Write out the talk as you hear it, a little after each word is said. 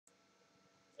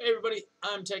Hey everybody,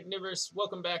 I'm Technivorous.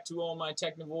 Welcome back to all my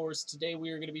Technivorous. Today we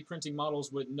are going to be printing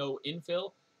models with no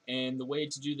infill, and the way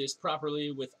to do this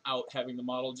properly without having the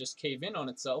model just cave in on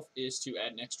itself is to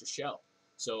add an extra shell.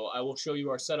 So I will show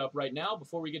you our setup right now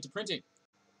before we get to printing.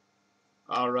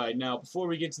 Alright, now before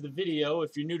we get to the video,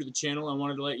 if you're new to the channel, I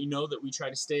wanted to let you know that we try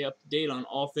to stay up to date on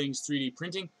all things 3D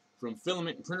printing, from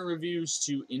filament and printer reviews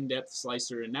to in-depth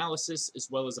slicer analysis, as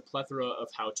well as a plethora of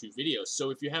how-to videos. So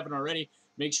if you haven't already,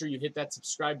 make sure you hit that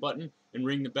subscribe button and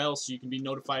ring the bell so you can be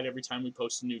notified every time we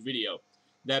post a new video.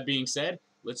 That being said,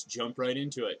 let's jump right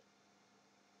into it.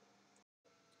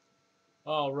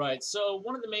 Alright, so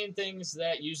one of the main things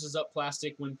that uses up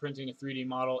plastic when printing a 3D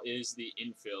model is the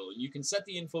infill. You can set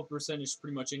the infill percentage to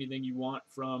pretty much anything you want,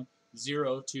 from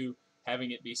 0 to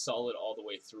having it be solid all the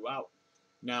way throughout.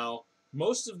 Now,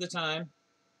 most of the time,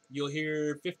 you'll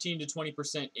hear 15 to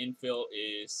 20% infill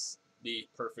is the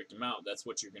perfect amount. That's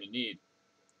what you're going to need.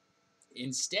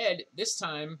 Instead, this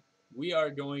time, we are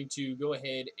going to go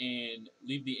ahead and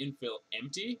leave the infill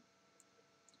empty.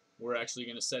 We're actually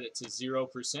going to set it to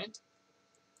 0%.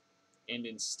 And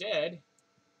instead,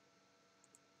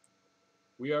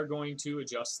 we are going to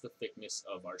adjust the thickness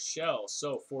of our shell.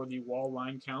 So for the wall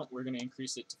line count, we're going to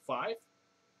increase it to 5.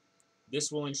 This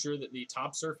will ensure that the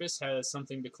top surface has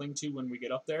something to cling to when we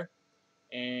get up there.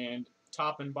 And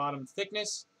top and bottom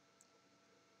thickness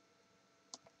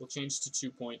will change to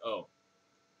 2.0.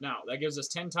 Now, that gives us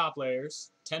 10 top layers,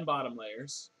 10 bottom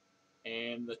layers,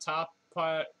 and the top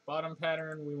bottom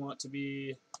pattern we want to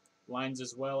be lines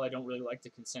as well. I don't really like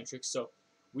the concentric, so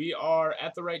we are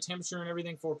at the right temperature and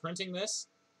everything for printing this.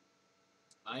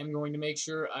 I am going to make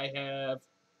sure I have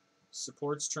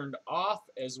supports turned off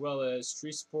as well as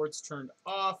tree supports turned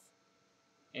off,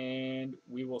 and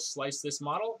we will slice this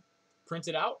model, print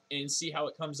it out, and see how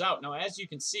it comes out. Now, as you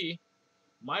can see,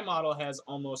 my model has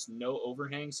almost no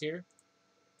overhangs here.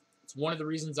 It's one of the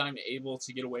reasons I'm able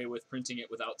to get away with printing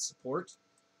it without support.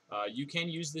 You can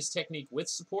use this technique with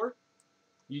support.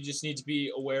 You just need to be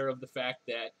aware of the fact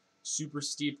that super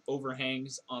steep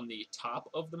overhangs on the top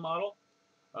of the model,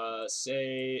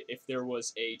 say if there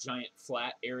was a giant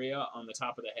flat area on the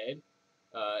top of the head,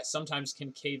 sometimes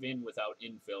can cave in without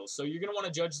infill. So you're going to want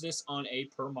to judge this on a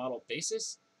per model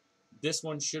basis. This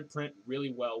one should print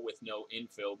really well with no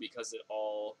infill because it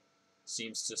all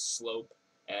seems to slope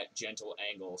at gentle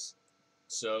angles.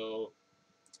 So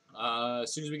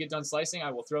as soon as we get done slicing,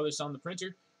 I will throw this on the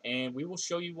printer and we will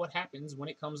show you what happens when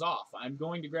it comes off. I'm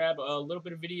going to grab a little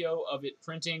bit of video of it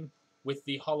printing with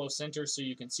the hollow center so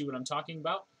you can see what I'm talking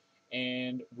about,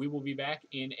 and we will be back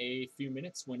in a few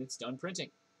minutes when it's done printing.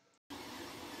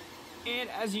 And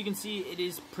as you can see, it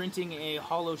is printing a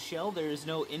hollow shell. There is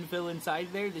no infill inside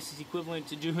there. This is equivalent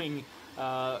to doing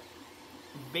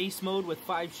base mode with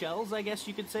 5 shells, I guess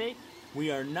you could say. We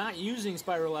are not using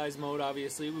spiralized mode,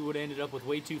 obviously. We would have ended up with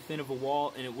way too thin of a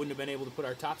wall and it wouldn't have been able to put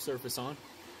our top surface on.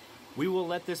 We will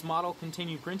let this model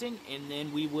continue printing, and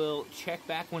then we will check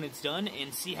back when it's done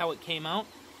and see how it came out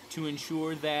to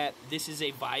ensure that this is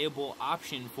a viable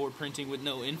option for printing with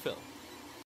no infill.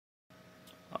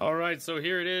 Alright, so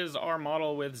here it is, our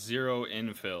model with 0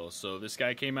 infill. So this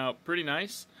guy came out pretty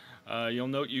nice. You'll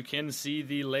note you can see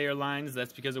the layer lines.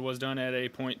 That's because it was done at a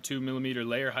 0.2 millimeter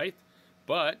layer height,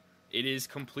 but it is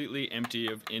completely empty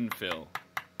of infill.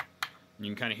 You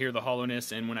can kind of hear the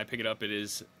hollowness, and when I pick it up, it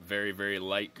is very, very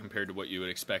light compared to what you would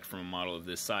expect from a model of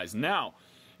this size. Now,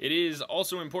 it is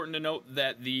also important to note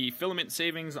that the filament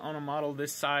savings on a model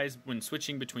this size when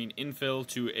switching between infill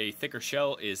to a thicker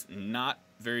shell is not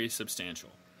very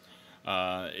substantial.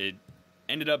 It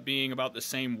ended up being about the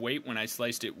same weight when I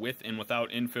sliced it with and without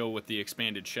infill with the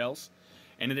expanded shells,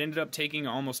 and it ended up taking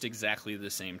almost exactly the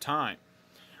same time.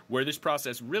 Where this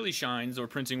process really shines, or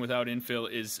printing without infill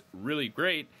is really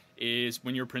great, is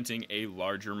when you're printing a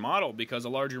larger model, because a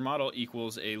larger model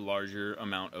equals a larger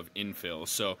amount of infill.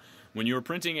 So when you're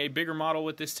printing a bigger model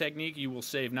with this technique, you will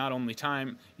save not only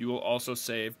time, you will also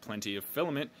save plenty of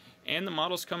filament, and the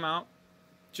models come out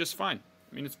just fine.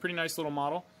 I mean, it's a pretty nice little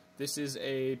model. This is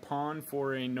a pawn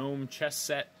for a gnome chess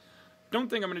set. Don't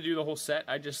think I'm going to do the whole set.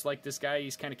 I just like this guy.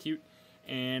 He's kind of cute,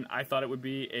 and I thought it would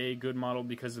be a good model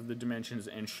because of the dimensions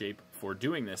and shape for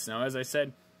doing this. Now, as I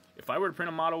said, if I were to print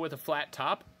a model with a flat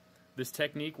top, this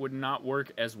technique would not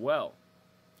work as well.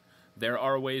 There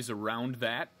are ways around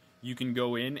that. You can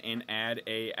go in and add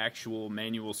a actual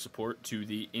manual support to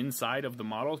the inside of the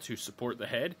model to support the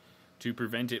head to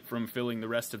prevent it from filling the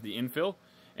rest of the infill,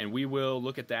 and we will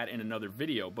look at that in another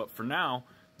video. But for now,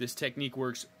 this technique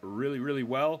works really, really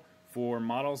well for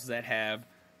models that have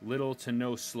little to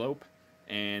no slope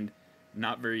and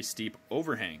not very steep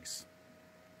overhangs.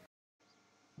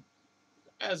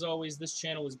 As always, this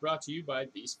channel is brought to you by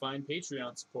these fine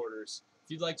Patreon supporters.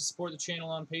 If you'd like to support the channel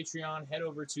on Patreon, head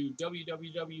over to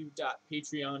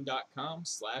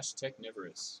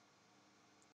www.patreon.com/Technivorous.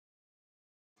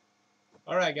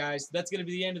 Alright guys, that's going to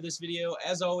be the end of this video.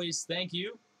 As always, thank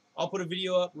you. I'll put a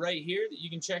video up right here that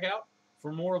you can check out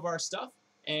for more of our stuff.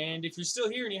 And if you're still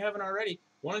here and you haven't already,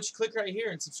 why don't you click right here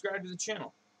and subscribe to the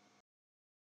channel.